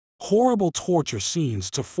horrible torture scenes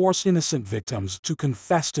to force innocent victims to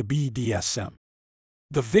confess to BDSM.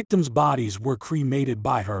 The victims' bodies were cremated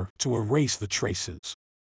by her to erase the traces.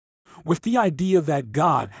 With the idea that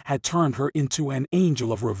God had turned her into an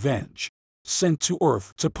angel of revenge, sent to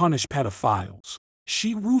earth to punish pedophiles,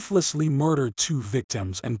 she ruthlessly murdered 2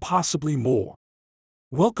 victims and possibly more.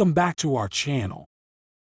 Welcome back to our channel.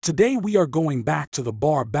 Today we are going back to the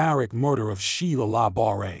barbaric murder of Sheila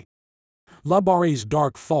LaBarre. LaBarre's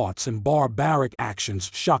dark thoughts and barbaric actions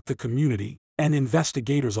shocked the community and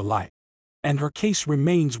investigators alike, and her case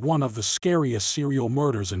remains one of the scariest serial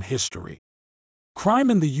murders in history. Crime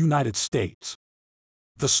in the United States.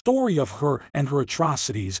 The story of her and her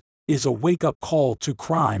atrocities is a wake-up call to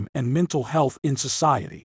crime and mental health in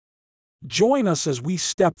society. Join us as we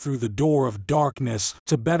step through the door of darkness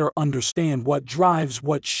to better understand what drives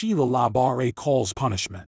what Sheila LaBarre calls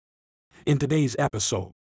punishment. In today's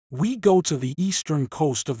episode, we go to the eastern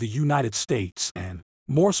coast of the United States and,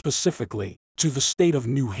 more specifically, to the state of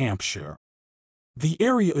New Hampshire. The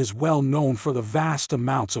area is well known for the vast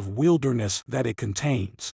amounts of wilderness that it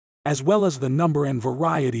contains, as well as the number and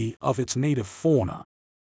variety of its native fauna.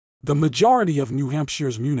 The majority of New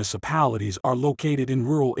Hampshire's municipalities are located in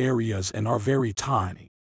rural areas and are very tiny.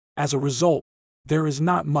 As a result, there is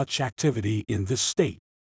not much activity in this state.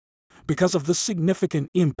 Because of the significant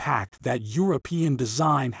impact that European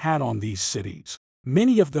design had on these cities,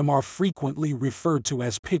 many of them are frequently referred to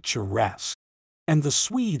as picturesque, and the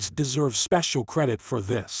Swedes deserve special credit for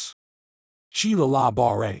this. Sheila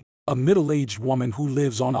LaBarre, a middle-aged woman who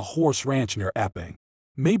lives on a horse ranch near Epping,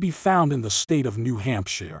 may be found in the state of New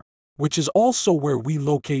Hampshire, which is also where we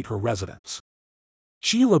locate her residence.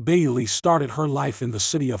 Sheila Bailey started her life in the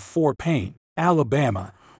city of Fort Payne,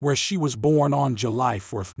 Alabama, where she was born on July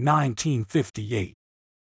 4, 1958.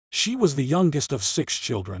 She was the youngest of 6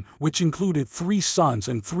 children, which included 3 sons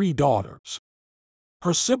and 3 daughters.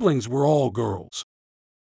 Her siblings were all girls.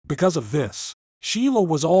 Because of this, Sheila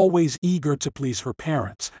was always eager to please her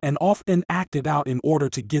parents and often acted out in order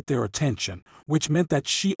to get their attention, which meant that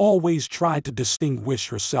she always tried to distinguish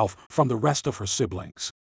herself from the rest of her siblings.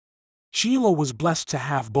 Sheila was blessed to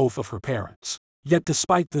have both of her parents, yet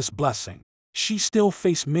despite this blessing, she still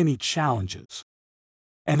faced many challenges.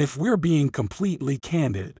 And if we're being completely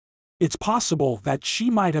candid, it's possible that she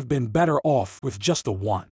might have been better off with just the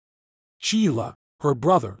one. Sheila, her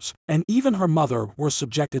brothers, and even her mother were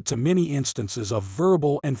subjected to many instances of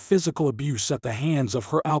verbal and physical abuse at the hands of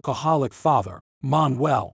her alcoholic father,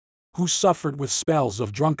 Manuel, who suffered with spells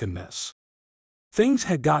of drunkenness. Things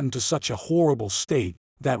had gotten to such a horrible state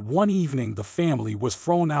that one evening the family was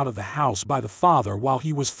thrown out of the house by the father while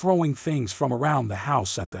he was throwing things from around the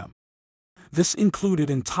house at them. This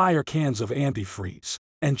included entire cans of antifreeze,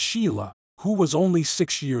 and Sheila, who was only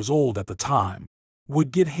 6 years old at the time,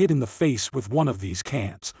 would get hit in the face with one of these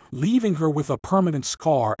cans, leaving her with a permanent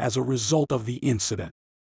scar as a result of the incident.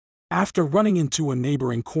 After running into a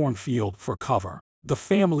neighboring cornfield for cover, the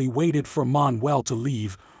family waited for Manuel to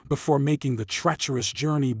leave before making the treacherous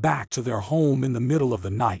journey back to their home in the middle of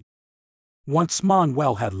the night. Once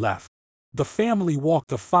Manuel had left, the family walked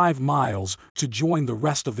the 5 miles to join the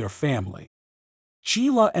rest of their family.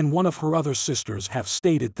 Sheila and one of her other sisters have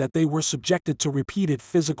stated that they were subjected to repeated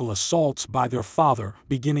physical assaults by their father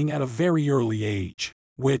beginning at a very early age,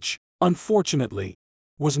 which, unfortunately,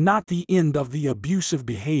 was not the end of the abusive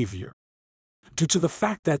behavior. Due to the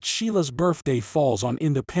fact that Sheila's birthday falls on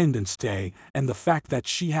Independence Day and the fact that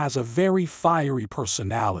she has a very fiery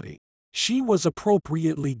personality, she was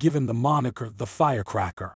appropriately given the moniker the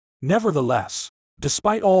Firecracker. Nevertheless,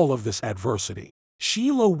 despite all of this adversity,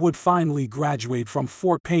 Sheila would finally graduate from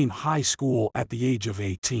Fort Payne High School at the age of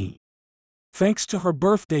 18. Thanks to her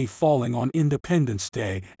birthday falling on Independence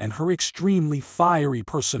Day and her extremely fiery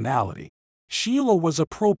personality, Sheila was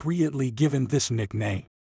appropriately given this nickname.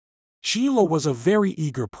 Sheila was a very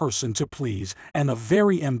eager person to please and a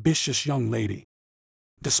very ambitious young lady.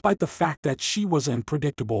 Despite the fact that she was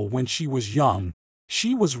unpredictable when she was young,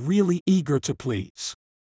 she was really eager to please.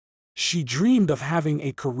 She dreamed of having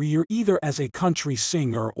a career either as a country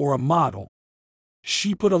singer or a model.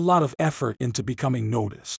 She put a lot of effort into becoming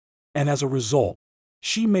noticed, and as a result,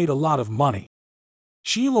 she made a lot of money.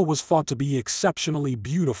 Sheila was thought to be exceptionally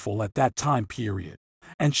beautiful at that time period,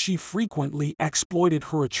 and she frequently exploited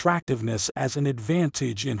her attractiveness as an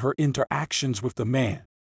advantage in her interactions with the man.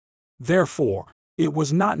 Therefore, it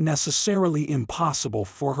was not necessarily impossible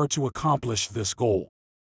for her to accomplish this goal.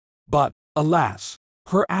 But, alas,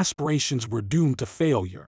 her aspirations were doomed to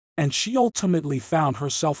failure, and she ultimately found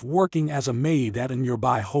herself working as a maid at a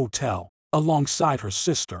nearby hotel, alongside her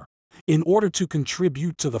sister, in order to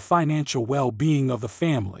contribute to the financial well-being of the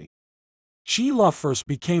family, Sheila first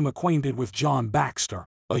became acquainted with John Baxter,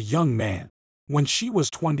 a young man, when she was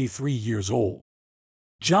 23 years old.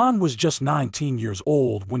 John was just 19 years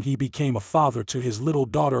old when he became a father to his little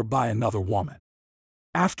daughter by another woman.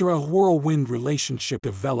 After a whirlwind relationship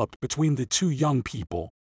developed between the two young people,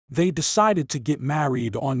 they decided to get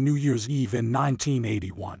married on New Year's Eve in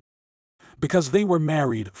 1981. Because they were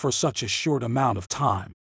married for such a short amount of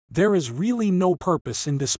time, there is really no purpose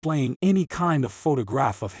in displaying any kind of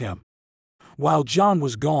photograph of him. While John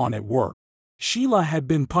was gone at work, Sheila had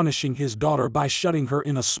been punishing his daughter by shutting her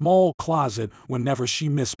in a small closet whenever she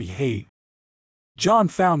misbehaved. John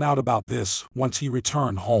found out about this once he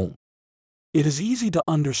returned home. It is easy to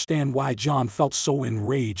understand why John felt so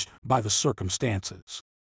enraged by the circumstances.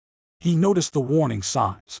 He noticed the warning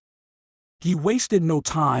signs. He wasted no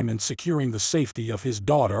time in securing the safety of his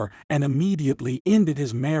daughter and immediately ended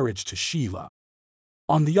his marriage to Sheila.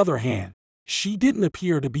 On the other hand, she didn't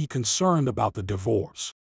appear to be concerned about the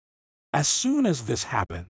divorce. As soon as this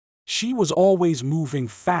happened, she was always moving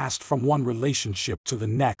fast from one relationship to the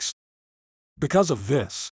next. Because of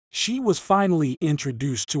this, she was finally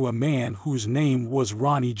introduced to a man whose name was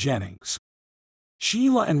Ronnie Jennings.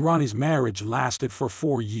 Sheila and Ronnie's marriage lasted for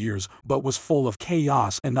 4 years but was full of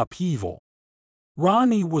chaos and upheaval.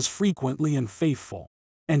 Ronnie was frequently unfaithful,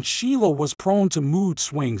 and Sheila was prone to mood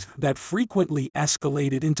swings that frequently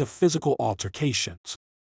escalated into physical altercations.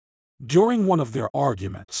 During one of their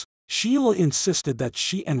arguments, Sheila insisted that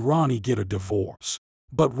she and Ronnie get a divorce,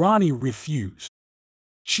 but Ronnie refused.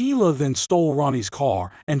 Sheila then stole Ronnie's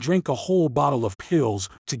car and drank a whole bottle of pills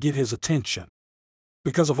to get his attention.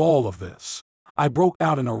 Because of all of this, I broke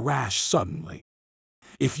out in a rash suddenly.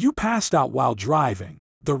 If you passed out while driving,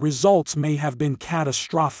 the results may have been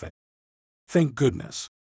catastrophic. Thank goodness,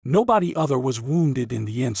 nobody other was wounded in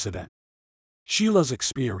the incident. Sheila's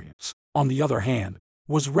experience, on the other hand,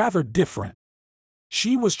 was rather different.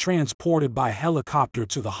 She was transported by helicopter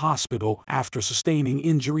to the hospital after sustaining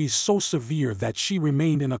injuries so severe that she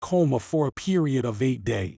remained in a coma for a period of 8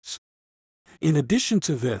 days. In addition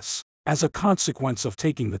to this, as a consequence of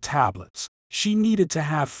taking the tablets, she needed to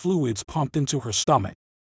have fluids pumped into her stomach.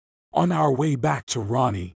 On our way back to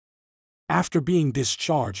Ronnie, after being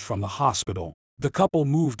discharged from the hospital, the couple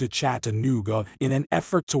moved to Chattanooga in an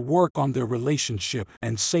effort to work on their relationship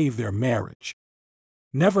and save their marriage.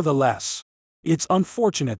 Nevertheless, it's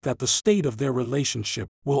unfortunate that the state of their relationship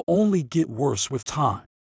will only get worse with time.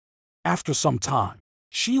 After some time,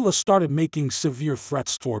 Sheila started making severe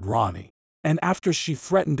threats toward Ronnie, and after she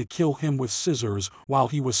threatened to kill him with scissors while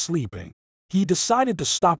he was sleeping, he decided to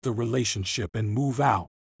stop the relationship and move out,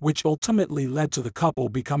 which ultimately led to the couple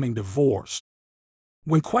becoming divorced.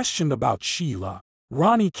 When questioned about Sheila,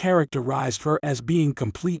 Ronnie characterized her as being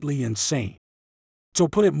completely insane. To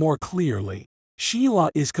put it more clearly, Sheila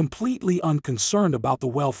is completely unconcerned about the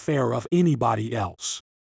welfare of anybody else.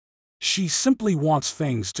 She simply wants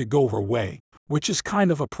things to go her way, which is kind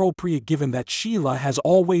of appropriate given that Sheila has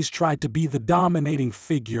always tried to be the dominating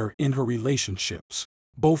figure in her relationships,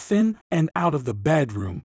 both in and out of the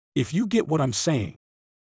bedroom, if you get what I'm saying.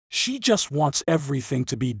 She just wants everything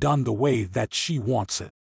to be done the way that she wants it.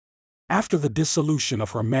 After the dissolution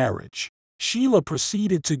of her marriage, Sheila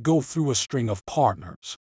proceeded to go through a string of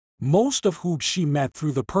partners, most of whom she met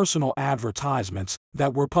through the personal advertisements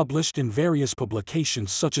that were published in various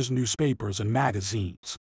publications such as newspapers and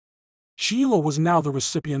magazines. Sheila was now the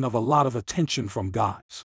recipient of a lot of attention from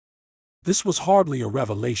guys. This was hardly a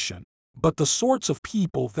revelation, but the sorts of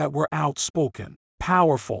people that were outspoken,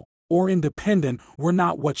 powerful, or independent were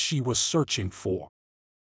not what she was searching for.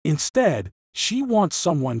 Instead, she wants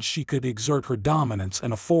someone she could exert her dominance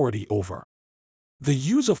and authority over. The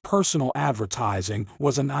use of personal advertising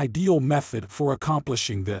was an ideal method for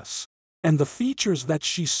accomplishing this, and the features that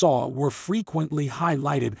she saw were frequently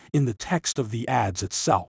highlighted in the text of the ads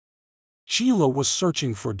itself. Sheila was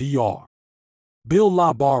searching for Dr. Bill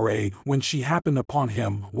LaBarre when she happened upon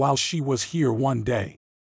him while she was here one day.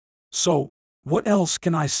 So, what else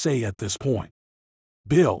can I say at this point?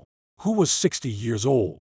 Bill, who was 60 years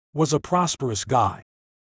old, was a prosperous guy.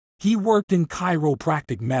 He worked in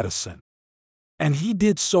chiropractic medicine, and he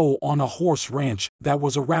did so on a horse ranch that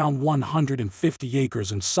was around 150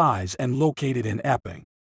 acres in size and located in Epping,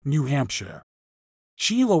 New Hampshire.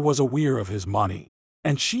 Sheila was aware of his money,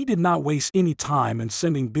 and she did not waste any time in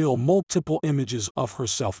sending Bill multiple images of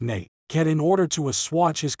herself naked in order to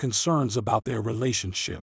assuage his concerns about their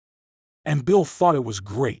relationship. And Bill thought it was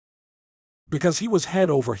great. Because he was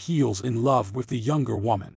head over heels in love with the younger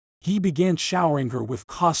woman, he began showering her with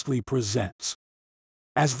costly presents.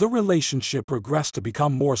 As the relationship progressed to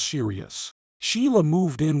become more serious, Sheila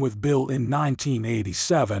moved in with Bill in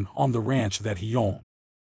 1987 on the ranch that he owned.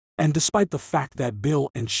 And despite the fact that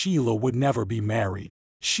Bill and Sheila would never be married,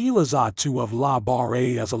 Sheila's tattoo of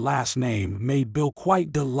LaBarre as a last name made Bill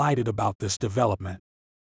quite delighted about this development.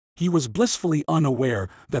 He was blissfully unaware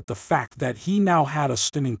that the fact that he now had a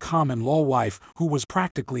stunning common-law wife who was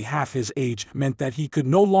practically half his age meant that he could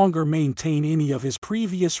no longer maintain any of his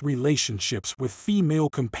previous relationships with female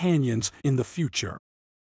companions in the future.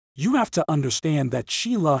 You have to understand that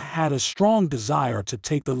Sheila had a strong desire to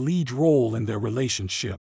take the lead role in their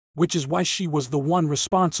relationship, which is why she was the one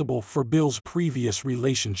responsible for Bill's previous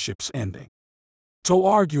relationships ending. To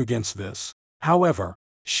argue against this, however,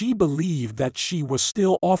 she believed that she was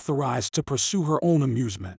still authorized to pursue her own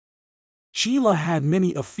amusement. Sheila had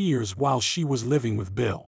many affairs while she was living with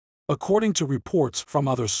Bill, according to reports from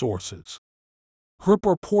other sources. Her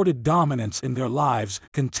purported dominance in their lives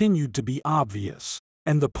continued to be obvious,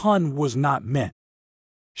 and the pun was not meant.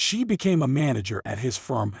 She became a manager at his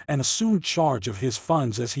firm and assumed charge of his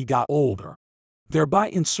funds as he got older, thereby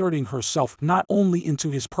inserting herself not only into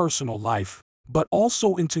his personal life, but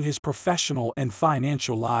also into his professional and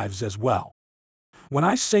financial lives as well. When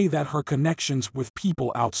I say that her connections with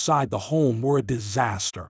people outside the home were a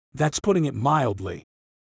disaster, that's putting it mildly.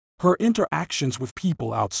 Her interactions with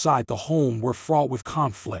people outside the home were fraught with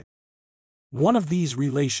conflict. One of these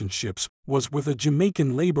relationships was with a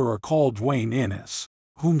Jamaican laborer called Heinous,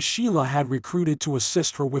 whom Sheila had recruited to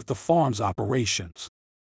assist her with the farm's operations.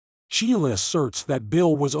 Sheila asserts that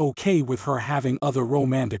Bill was okay with her having other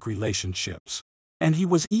romantic relationships, and he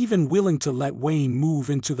was even willing to let Wayne move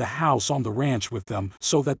into the house on the ranch with them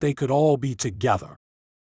so that they could all be together.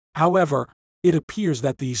 However, it appears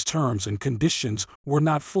that these terms and conditions were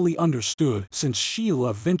not fully understood since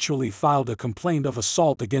Sheila eventually filed a complaint of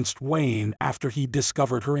assault against Wayne after he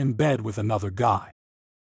discovered her in bed with another guy.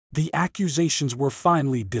 The accusations were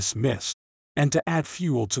finally dismissed, and to add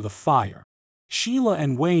fuel to the fire, Sheila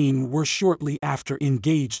and Wayne were shortly after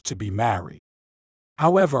engaged to be married.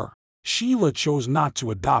 However, Sheila chose not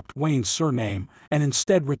to adopt Wayne's surname and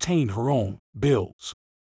instead retained her own, Bill's.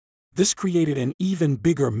 This created an even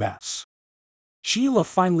bigger mess. Sheila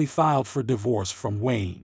finally filed for divorce from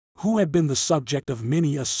Wayne, who had been the subject of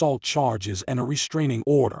many assault charges and a restraining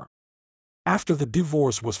order. After the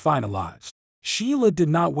divorce was finalized, Sheila did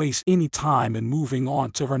not waste any time in moving on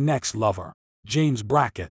to her next lover, James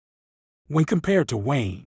Brackett. When compared to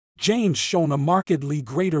Wayne, James showed a markedly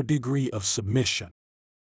greater degree of submission.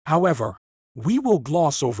 However, we will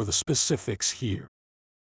gloss over the specifics here.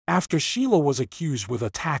 After Sheila was accused with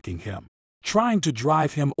attacking him, trying to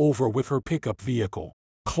drive him over with her pickup vehicle,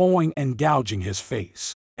 clawing and gouging his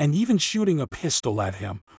face, and even shooting a pistol at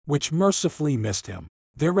him, which mercifully missed him,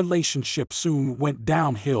 their relationship soon went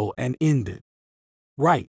downhill and ended.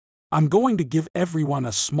 Right, I'm going to give everyone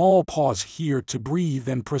a small pause here to breathe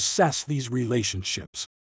and process these relationships,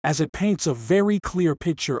 as it paints a very clear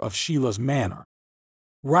picture of Sheila's manner.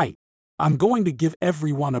 Right, I'm going to give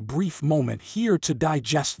everyone a brief moment here to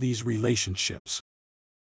digest these relationships.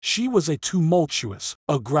 She was a tumultuous,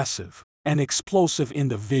 aggressive, and explosive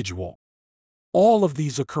individual. All of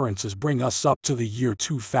these occurrences bring us up to the year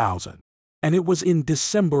 2000, and it was in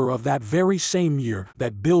December of that very same year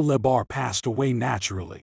that Bill LaBarre passed away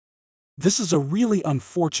naturally. This is a really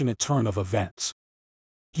unfortunate turn of events.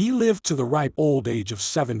 He lived to the ripe old age of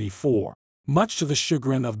 74, much to the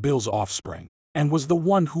chagrin of Bill's offspring, and was the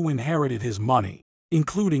one who inherited his money,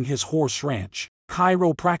 including his horse ranch,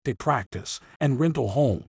 chiropractic practice, and rental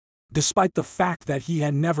home, despite the fact that he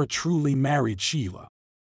had never truly married Sheila.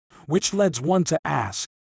 Which leads one to ask,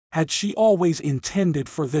 had she always intended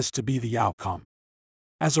for this to be the outcome?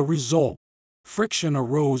 As a result, friction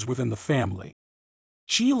arose within the family.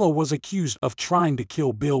 Sheila was accused of trying to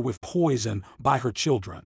kill Bill with poison by her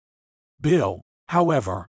children. Bill,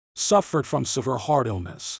 however, suffered from severe heart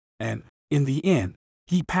illness, and, in the end,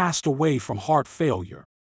 he passed away from heart failure.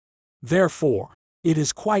 Therefore, it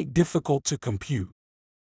is quite difficult to compute.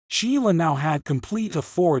 Sheila now had complete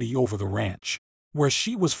authority over the ranch, where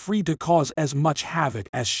she was free to cause as much havoc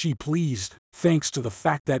as she pleased, thanks to the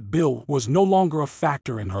fact that Bill was no longer a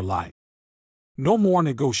factor in her life. No more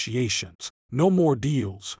negotiations, no more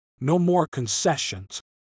deals, no more concessions.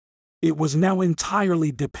 It was now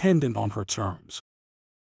entirely dependent on her terms.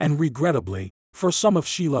 And regrettably, for some of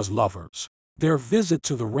Sheila's lovers, their visit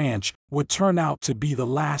to the ranch would turn out to be the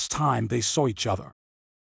last time they saw each other.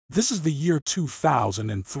 This is the year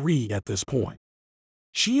 2003 at this point.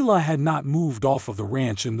 Sheila had not moved off of the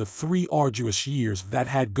ranch in the 3 arduous years that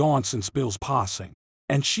had gone since Bill's passing,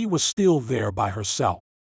 and she was still there by herself.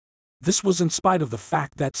 This was in spite of the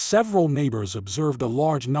fact that several neighbors observed a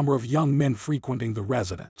large number of young men frequenting the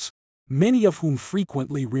residence, many of whom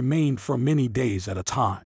frequently remained for many days at a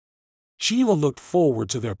time. Sheila looked forward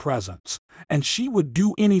to their presence, and she would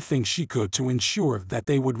do anything she could to ensure that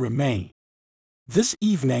they would remain. This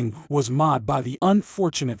evening was marred by the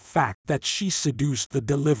unfortunate fact that she seduced the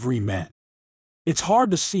delivery men. It's hard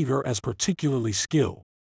to see her as particularly skilled.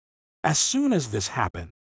 As soon as this happened,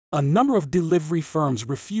 a number of delivery firms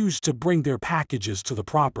refused to bring their packages to the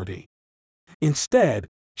property. Instead,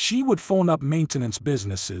 she would phone up maintenance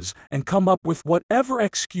businesses and come up with whatever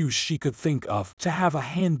excuse she could think of to have a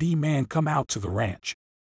handyman come out to the ranch.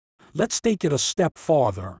 Let's take it a step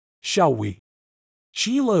farther, shall we?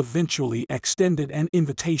 Sheila eventually extended an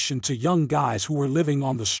invitation to young guys who were living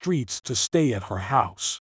on the streets to stay at her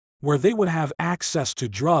house, where they would have access to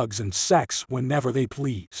drugs and sex whenever they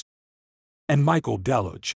pleased. And Michael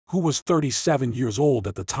Deluge, who was 37 years old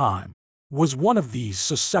at the time, was one of these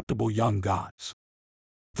susceptible young guys.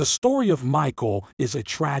 The story of Michael is a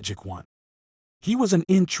tragic one. He was an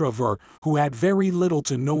introvert who had very little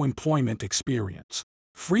to no employment experience,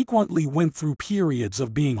 frequently went through periods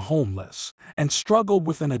of being homeless, and struggled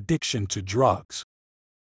with an addiction to drugs.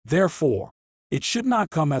 Therefore, it should not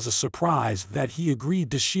come as a surprise that he agreed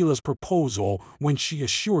to Sheila's proposal when she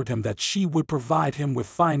assured him that she would provide him with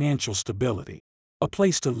financial stability, a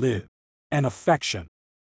place to live, and affection.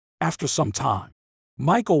 After some time,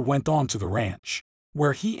 Michael went on to the ranch,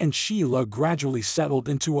 where he and Sheila gradually settled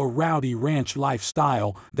into a rowdy ranch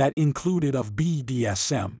lifestyle that included of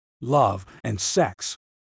BDSM, love, and sex.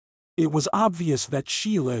 It was obvious that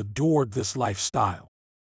Sheila adored this lifestyle.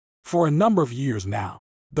 For a number of years now,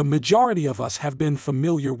 the majority of us have been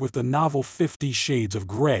familiar with the novel 50 Shades of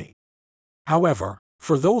Grey. However,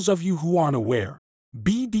 for those of you who aren't aware,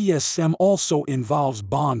 BDSM also involves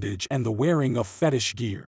bondage and the wearing of fetish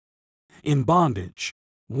gear. In bondage,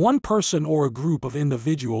 one person or a group of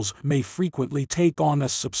individuals may frequently take on a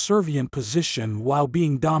subservient position while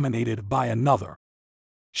being dominated by another.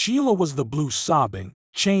 Sheila was the blue-sobbing,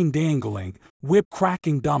 chain-dangling,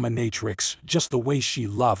 whip-cracking dominatrix just the way she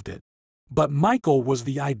loved it. But Michael was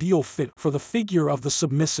the ideal fit for the figure of the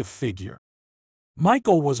submissive figure.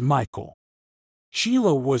 Michael was Michael.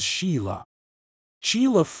 Sheila was Sheila.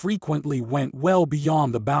 Sheila frequently went well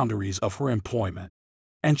beyond the boundaries of her employment,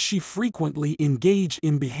 and she frequently engaged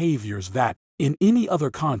in behaviors that, in any other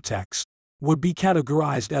context, would be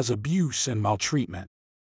categorized as abuse and maltreatment.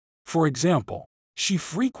 For example, she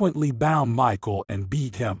frequently bound Michael and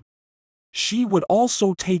beat him. She would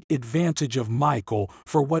also take advantage of Michael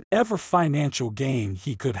for whatever financial gain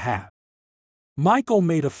he could have. Michael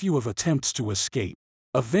made a few attempts to escape,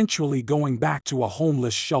 eventually going back to a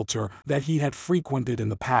homeless shelter that he had frequented in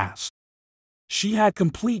the past. She had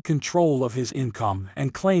complete control of his income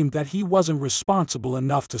and claimed that he wasn't responsible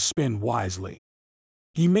enough to spend wisely.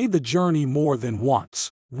 He made the journey more than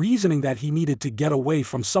once, reasoning that he needed to get away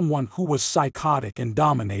from someone who was psychotic and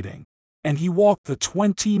dominating, and he walked the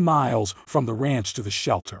 20 miles from the ranch to the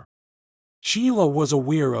shelter. Sheila was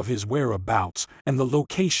aware of his whereabouts and the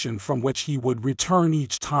location from which he would return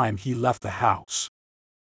each time he left the house.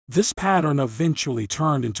 This pattern eventually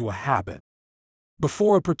turned into a habit.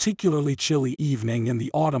 Before a particularly chilly evening in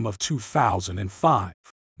the autumn of 2005,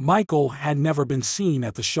 Michael had never been seen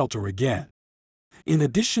at the shelter again. In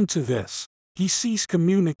addition to this, he ceased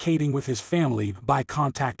communicating with his family by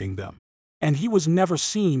contacting them, and he was never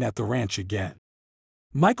seen at the ranch again.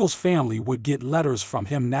 Michael's family would get letters from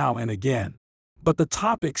him now and again, but the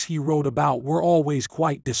topics he wrote about were always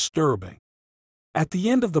quite disturbing. At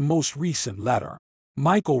the end of the most recent letter,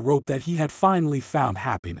 Michael wrote that he had finally found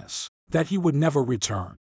happiness, that he would never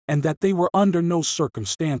return, and that they were under no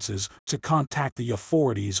circumstances to contact the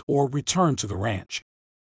authorities or return to the ranch.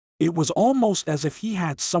 It was almost as if he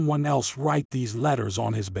had someone else write these letters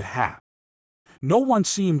on his behalf. No one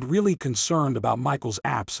seemed really concerned about Michael's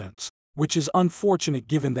absence, which is unfortunate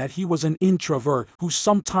given that he was an introvert who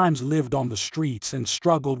sometimes lived on the streets and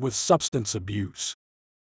struggled with substance abuse.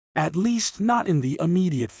 At least not in the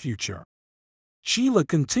immediate future. Sheila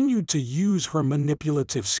continued to use her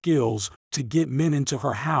manipulative skills to get men into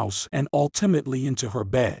her house and ultimately into her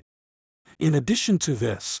bed. In addition to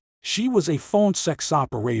this, she was a phone sex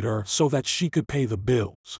operator so that she could pay the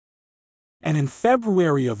bills. And in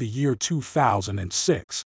February of the year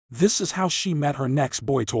 2006, this is how she met her next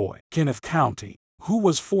boy toy, Kenneth County, who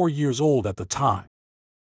was 4 years old at the time.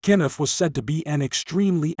 Kenneth was said to be an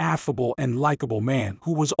extremely affable and likable man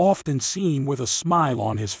who was often seen with a smile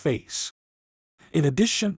on his face. In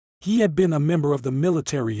addition, he had been a member of the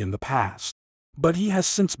military in the past, but he has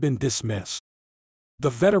since been dismissed. The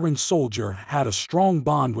veteran soldier had a strong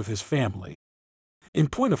bond with his family. In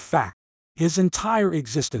point of fact, his entire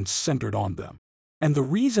existence centered on them. And the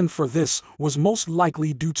reason for this was most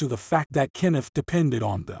likely due to the fact that Kenneth depended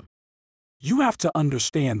on them. You have to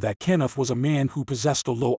understand that Kenneth was a man who possessed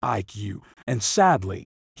a low IQ, and sadly,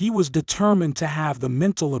 he was determined to have the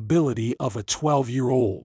mental ability of a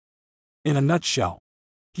 12-year-old. In a nutshell,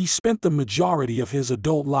 he spent the majority of his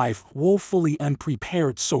adult life woefully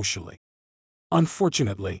unprepared socially.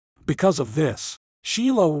 Unfortunately, because of this,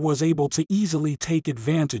 Sheila was able to easily take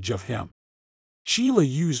advantage of him. Sheila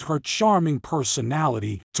used her charming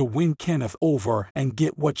personality to win Kenneth over and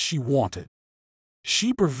get what she wanted.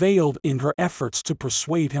 She prevailed in her efforts to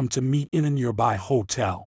persuade him to meet in a nearby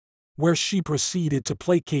hotel, where she proceeded to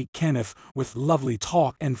placate Kenneth with lovely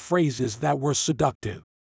talk and phrases that were seductive.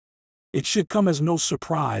 It should come as no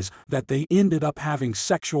surprise that they ended up having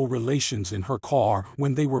sexual relations in her car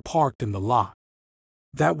when they were parked in the lot.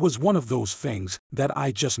 That was one of those things that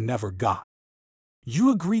I just never got.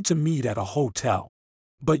 You agreed to meet at a hotel,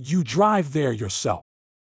 but you drive there yourself.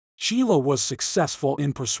 Sheila was successful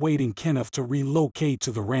in persuading Kenneth to relocate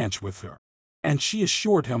to the ranch with her, and she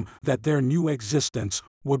assured him that their new existence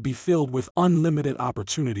would be filled with unlimited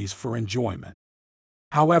opportunities for enjoyment.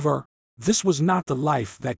 However, this was not the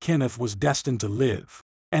life that Kenneth was destined to live,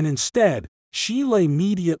 and instead, Sheila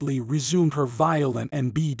immediately resumed her violent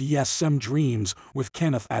and BDSM dreams with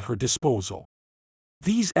Kenneth at her disposal.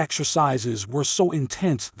 These exercises were so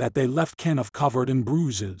intense that they left Kenneth covered in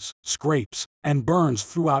bruises, scrapes, and burns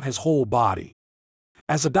throughout his whole body.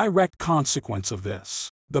 As a direct consequence of this,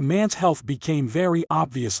 the man's health became very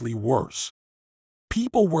obviously worse.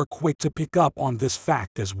 People were quick to pick up on this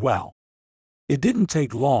fact as well. It didn't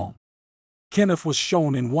take long. Kenneth was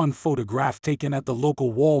shown in one photograph taken at the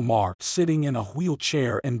local Walmart sitting in a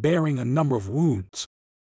wheelchair and bearing a number of wounds.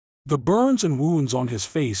 The burns and wounds on his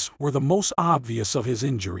face were the most obvious of his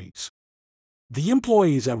injuries. The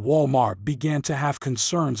employees at Walmart began to have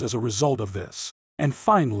concerns as a result of this, and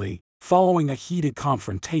finally, following a heated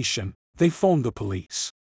confrontation, they phoned the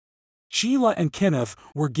police. Sheila and Kenneth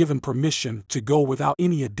were given permission to go without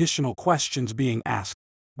any additional questions being asked,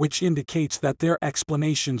 which indicates that their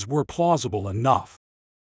explanations were plausible enough.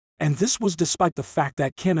 And this was despite the fact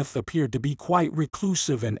that Kenneth appeared to be quite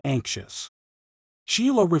reclusive and anxious.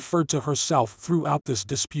 Sheila referred to herself throughout this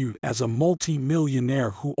dispute as a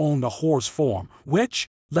multi-millionaire who owned a horse farm, which,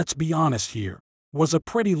 let's be honest here, was a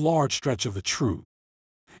pretty large stretch of the truth.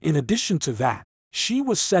 In addition to that, she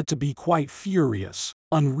was said to be quite furious,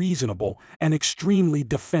 unreasonable, and extremely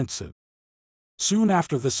defensive. Soon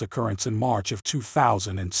after this occurrence in March of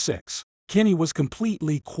 2006, Kenny was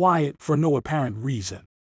completely quiet for no apparent reason.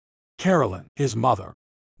 Carolyn, his mother,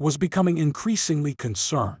 was becoming increasingly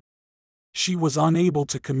concerned. She was unable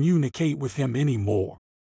to communicate with him anymore.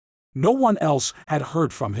 No one else had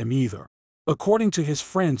heard from him either, according to his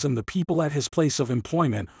friends and the people at his place of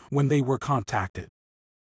employment when they were contacted.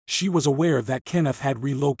 She was aware that Kenneth had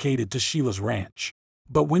relocated to Sheila's ranch,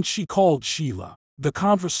 but when she called Sheila, the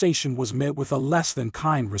conversation was met with a less than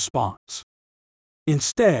kind response.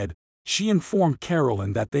 Instead, she informed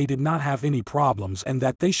Carolyn that they did not have any problems and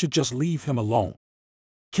that they should just leave him alone.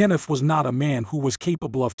 Kenneth was not a man who was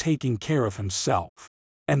capable of taking care of himself,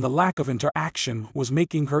 and the lack of interaction was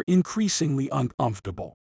making her increasingly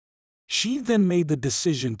uncomfortable. She then made the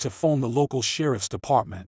decision to phone the local sheriff's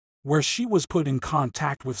department, where she was put in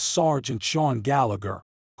contact with Sergeant Sean Gallagher,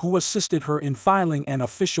 who assisted her in filing an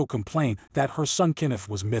official complaint that her son Kenneth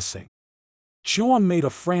was missing. Sean made a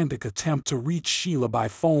frantic attempt to reach Sheila by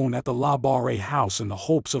phone at the LaBarre house in the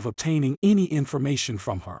hopes of obtaining any information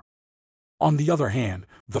from her. On the other hand,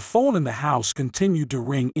 the phone in the house continued to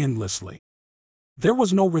ring endlessly. There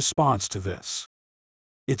was no response to this.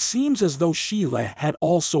 It seems as though Sheila had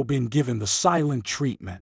also been given the silent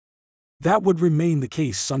treatment. That would remain the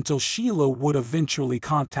case until Sheila would eventually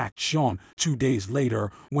contact Sean 2 days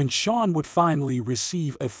later, when Sean would finally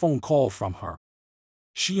receive a phone call from her.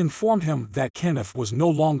 She informed him that Kenneth was no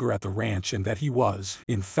longer at the ranch and that he was,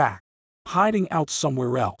 in fact, hiding out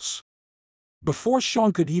somewhere else. Before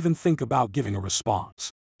Sean could even think about giving a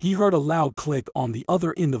response, he heard a loud click on the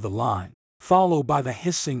other end of the line, followed by the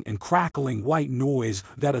hissing and crackling white noise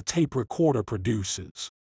that a tape recorder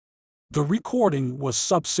produces. The recording was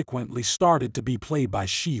subsequently started to be played by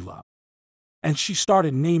Sheila, and she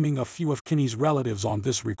started naming a few of Kenny's relatives on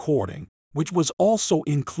this recording, which was also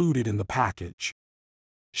included in the package.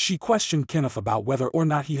 She questioned Kenneth about whether or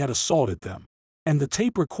not he had assaulted them, and the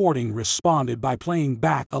tape recording responded by playing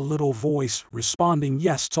back a little voice responding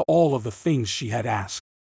yes to all of the things she had asked.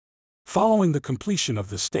 Following the completion of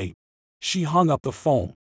this tape, she hung up the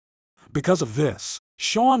phone. Because of this,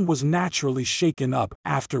 Sean was naturally shaken up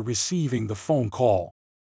after receiving the phone call.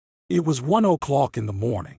 It was 1 o'clock in the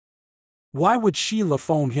morning. Why would Sheila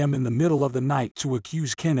phone him in the middle of the night to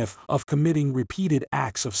accuse Kenneth of committing repeated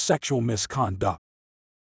acts of sexual misconduct?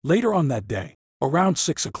 Later on that day, around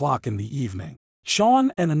 6 o'clock in the evening,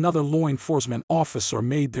 Sean and another law enforcement officer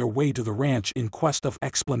made their way to the ranch in quest of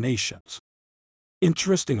explanations.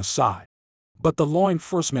 Interesting aside, but the law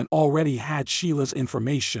enforcement already had Sheila's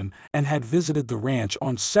information and had visited the ranch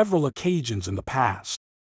on several occasions in the past.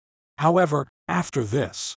 However, after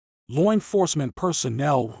this, law enforcement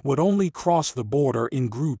personnel would only cross the border in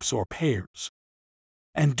groups or pairs.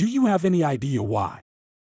 And do you have any idea why?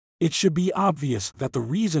 It should be obvious that the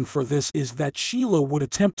reason for this is that Sheila would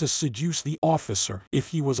attempt to seduce the officer if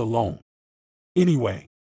he was alone. Anyway,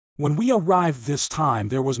 when we arrived this time,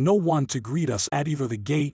 there was no one to greet us at either the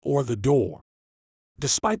gate or the door.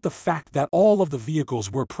 Despite the fact that all of the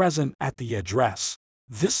vehicles were present at the address,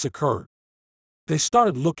 this occurred. They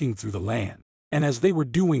started looking through the land, and as they were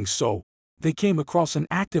doing so, they came across an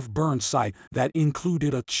active burn site that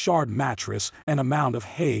included a charred mattress and a mound of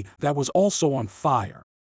hay that was also on fire.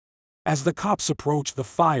 As the cops approached the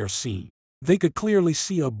fire scene, they could clearly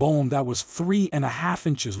see a bone that was 3.5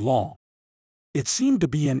 inches long. It seemed to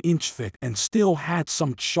be an inch thick and still had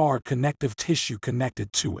some charred connective tissue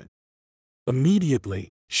connected to it. Immediately,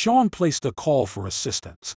 Sean placed a call for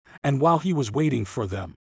assistance, and while he was waiting for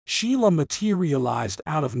them, Sheila materialized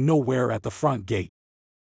out of nowhere at the front gate.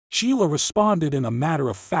 Sheila responded in a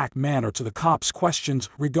matter-of-fact manner to the cops' questions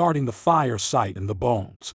regarding the fire site and the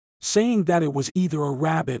bones, saying that it was either a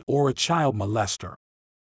rabbit or a child molester.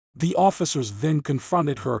 The officers then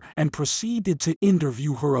confronted her and proceeded to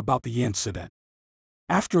interview her about the incident.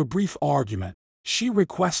 After a brief argument, she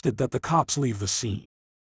requested that the cops leave the scene.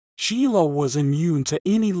 Sheila was immune to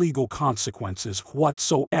any legal consequences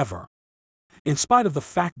whatsoever. In spite of the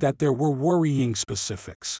fact that there were worrying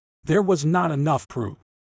specifics, there was not enough proof,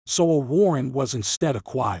 so a warrant was instead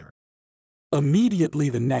acquired. Immediately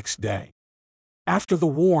the next day, after the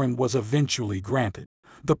warrant was eventually granted,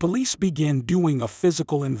 the police began doing a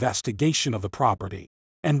physical investigation of the property,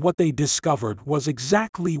 and what they discovered was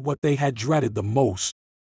exactly what they had dreaded the most.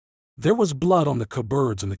 There was blood on the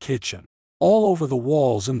cupboards in the kitchen, all over the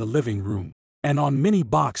walls in the living room, and on many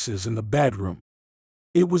boxes in the bedroom.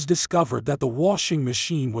 It was discovered that the washing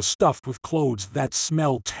machine was stuffed with clothes that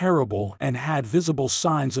smelled terrible and had visible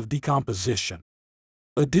signs of decomposition.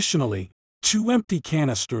 Additionally, 2 empty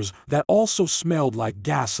canisters that also smelled like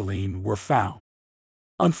gasoline were found.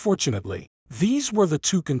 Unfortunately, these were the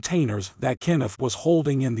 2 containers that Kenneth was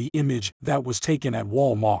holding in the image that was taken at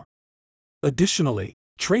Walmart. Additionally,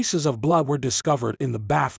 traces of blood were discovered in the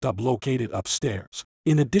bathtub located upstairs,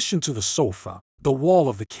 in addition to the sofa, the wall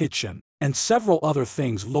of the kitchen, and several other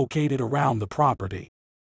things located around the property.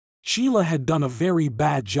 Sheila had done a very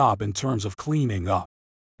bad job in terms of cleaning up,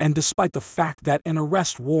 and despite the fact that an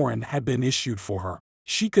arrest warrant had been issued for her,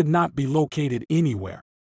 she could not be located anywhere.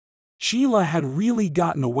 Sheila had really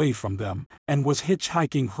gotten away from them and was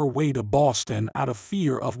hitchhiking her way to Boston out of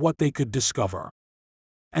fear of what they could discover.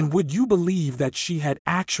 And would you believe that she had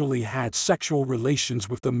actually had sexual relations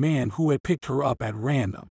with the man who had picked her up at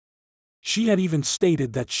random? She had even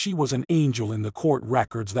stated that she was an angel in the court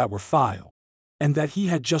records that were filed, and that he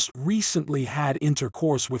had just recently had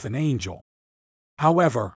intercourse with an angel.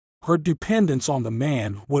 However, her dependence on the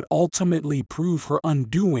man would ultimately prove her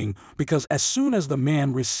undoing, because as soon as the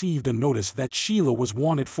man received a notice that Sheila was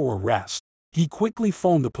wanted for arrest, he quickly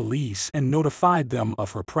phoned the police and notified them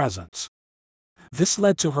of her presence. This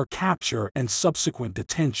led to her capture and subsequent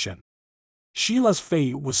detention. Sheila's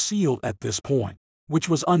fate was sealed at this point, which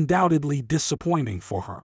was undoubtedly disappointing for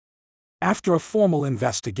her. After a formal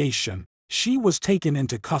investigation, she was taken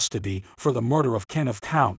into custody for the murder of Kenneth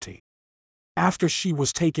County. After she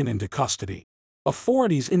was taken into custody,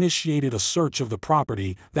 authorities initiated a search of the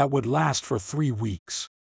property that would last for 3 weeks.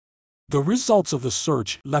 The results of the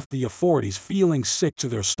search left the authorities feeling sick to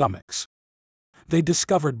their stomachs. They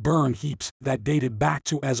discovered burn heaps that dated back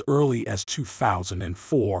to as early as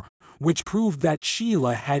 2004, which proved that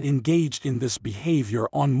Sheila had engaged in this behavior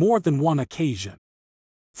on more than one occasion.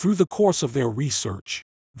 Through the course of their research,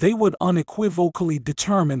 they would unequivocally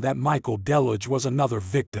determine that Michael Deluge was another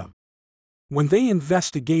victim. When they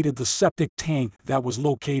investigated the septic tank that was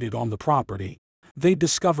located on the property, they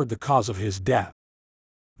discovered the cause of his death.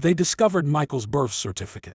 They discovered Michael's birth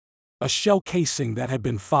certificate, a shell casing that had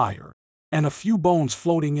been fired, and a few bones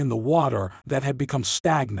floating in the water that had become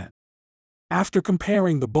stagnant. After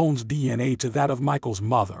comparing the bones' DNA to that of Michael's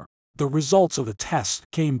mother, the results of the test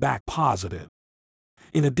came back positive.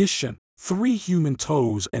 In addition, 3 human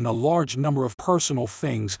toes and a large number of personal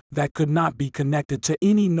things that could not be connected to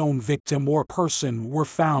any known victim or person were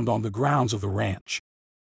found on the grounds of the ranch.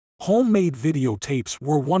 Homemade videotapes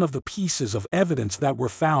were one of the pieces of evidence that were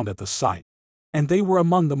found at the site, and they were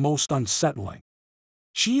among the most unsettling.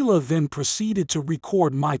 Sheila then proceeded to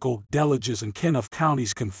record Michael Dellige's and Kenneth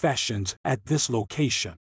County's confessions at this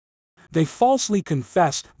location. They falsely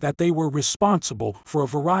confessed that they were responsible for a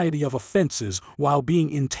variety of offenses while being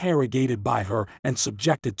interrogated by her and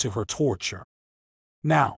subjected to her torture.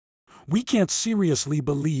 Now, we can't seriously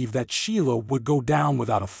believe that Sheila would go down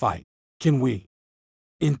without a fight, can we?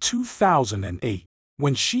 In 2008,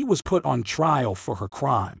 when she was put on trial for her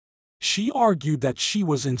crime, she argued that she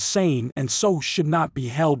was insane and so should not be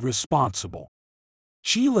held responsible.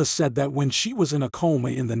 Sheila said that when she was in a coma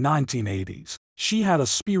in the 1980s, she had a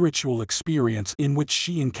spiritual experience in which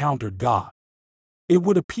she encountered God. It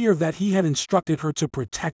would appear that he had instructed her to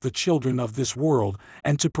protect the children of this world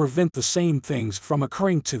and to prevent the same things from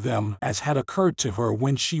occurring to them as had occurred to her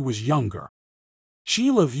when she was younger.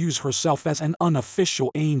 Sheila views herself as an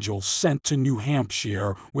unofficial angel sent to New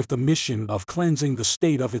Hampshire with the mission of cleansing the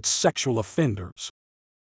state of its sexual offenders.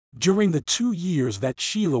 During the 2 years that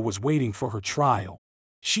Sheila was waiting for her trial,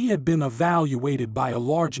 she had been evaluated by a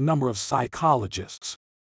large number of psychologists.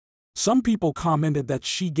 Some people commented that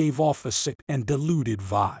she gave off a sick and deluded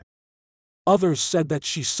vibe. Others said that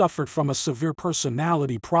she suffered from a severe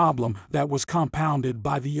personality problem that was compounded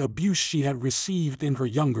by the abuse she had received in her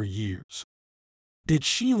younger years. Did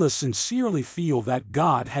Sheila sincerely feel that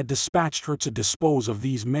God had dispatched her to dispose of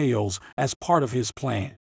these males as part of his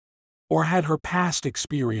plan? Or had her past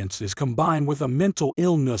experiences combined with a mental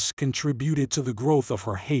illness contributed to the growth of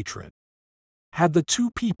her hatred? Had the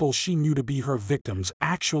 2 people she knew to be her victims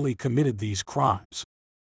actually committed these crimes?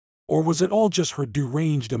 Or was it all just her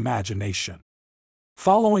deranged imagination?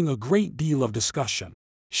 Following a great deal of discussion,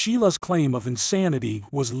 Sheila's claim of insanity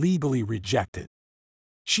was legally rejected.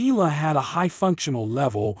 Sheila had a high functional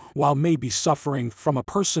level while maybe suffering from a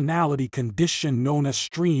personality condition known as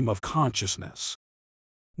stream of consciousness.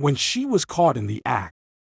 When she was caught in the act,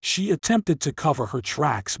 she attempted to cover her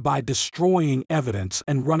tracks by destroying evidence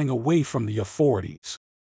and running away from the authorities.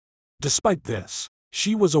 Despite this,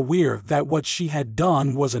 she was aware that what she had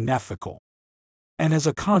done was unethical. And as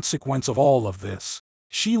a consequence of all of this,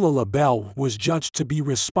 Sheila LaBarre was judged to be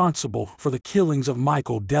responsible for the killings of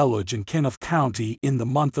Michael Dellige in Kenneth County in the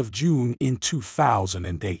month of June in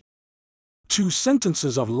 2008. 2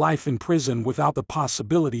 sentences of life in prison without the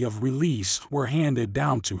possibility of release were handed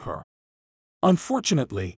down to her.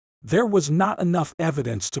 Unfortunately, there was not enough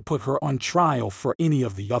evidence to put her on trial for any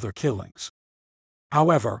of the other killings.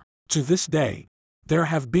 However, to this day, there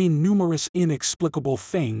have been numerous inexplicable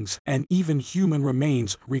things and even human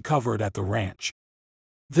remains recovered at the ranch.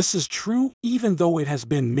 This is true even though it has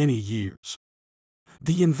been many years.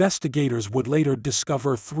 The investigators would later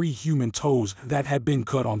discover 3 human toes that had been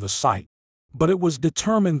cut on the site, but it was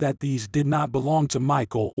determined that these did not belong to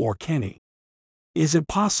Michael or Kenny. Is it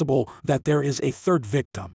possible that there is a 3rd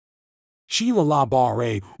victim? Sheila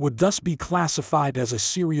LaBarre would thus be classified as a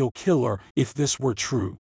serial killer if this were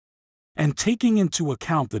true. And taking into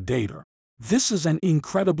account the data, this is an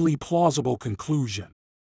incredibly plausible conclusion.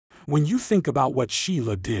 When you think about what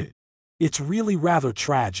Sheila did, it's really rather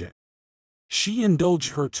tragic. She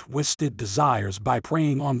indulged her twisted desires by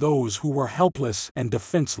preying on those who were helpless and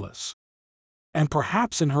defenseless. And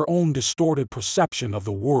perhaps in her own distorted perception of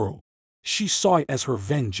the world, she saw it as her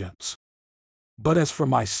vengeance. But as for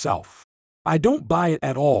myself, I don't buy it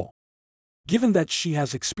at all. Given that she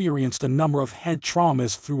has experienced a number of head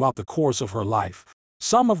traumas throughout the course of her life,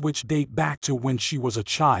 some of which date back to when she was a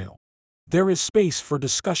child, there is space for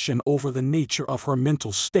discussion over the nature of her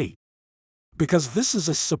mental state. Because this is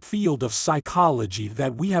a subfield of psychology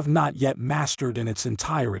that we have not yet mastered in its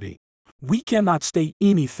entirety, we cannot state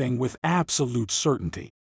anything with absolute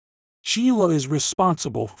certainty. Sheila is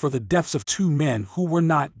responsible for the deaths of 2 men who were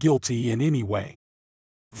not guilty in any way.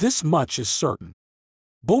 This much is certain.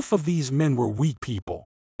 Both of these men were weak people,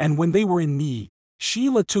 and when they were in need,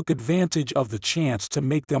 Sheila took advantage of the chance to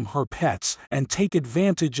make them her pets and take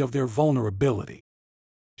advantage of their vulnerability.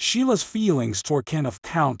 Sheila's feelings toward Kenneth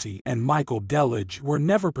County and Michael Dellige were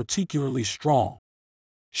never particularly strong.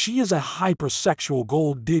 She is a hypersexual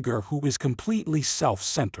gold digger who is completely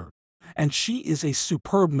self-centered, and she is a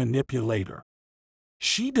superb manipulator.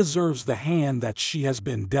 She deserves the hand that she has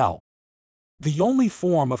been dealt. The only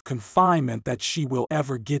form of confinement that she will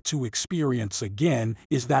ever get to experience again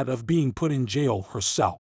is that of being put in jail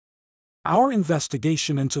herself. Our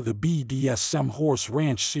investigation into the BDSM horse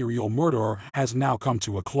ranch serial murderer has now come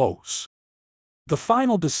to a close. The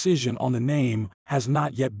final decision on the name has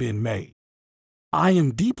not yet been made. I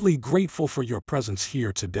am deeply grateful for your presence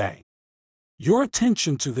here today. Your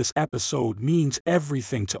attention to this episode means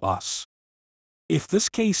everything to us. If this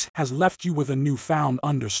case has left you with a newfound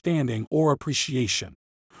understanding or appreciation,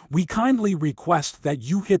 we kindly request that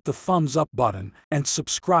you hit the thumbs up button and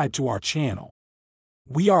subscribe to our channel.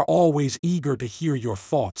 We are always eager to hear your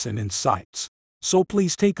thoughts and insights, so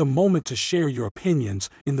please take a moment to share your opinions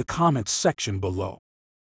in the comments section below.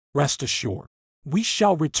 Rest assured, we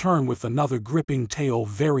shall return with another gripping tale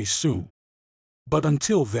very soon. But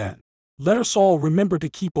until then, let us all remember to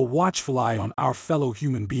keep a watchful eye on our fellow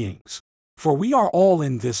human beings, for we are all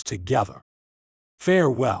in this together.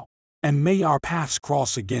 Farewell, and may our paths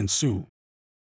cross again soon.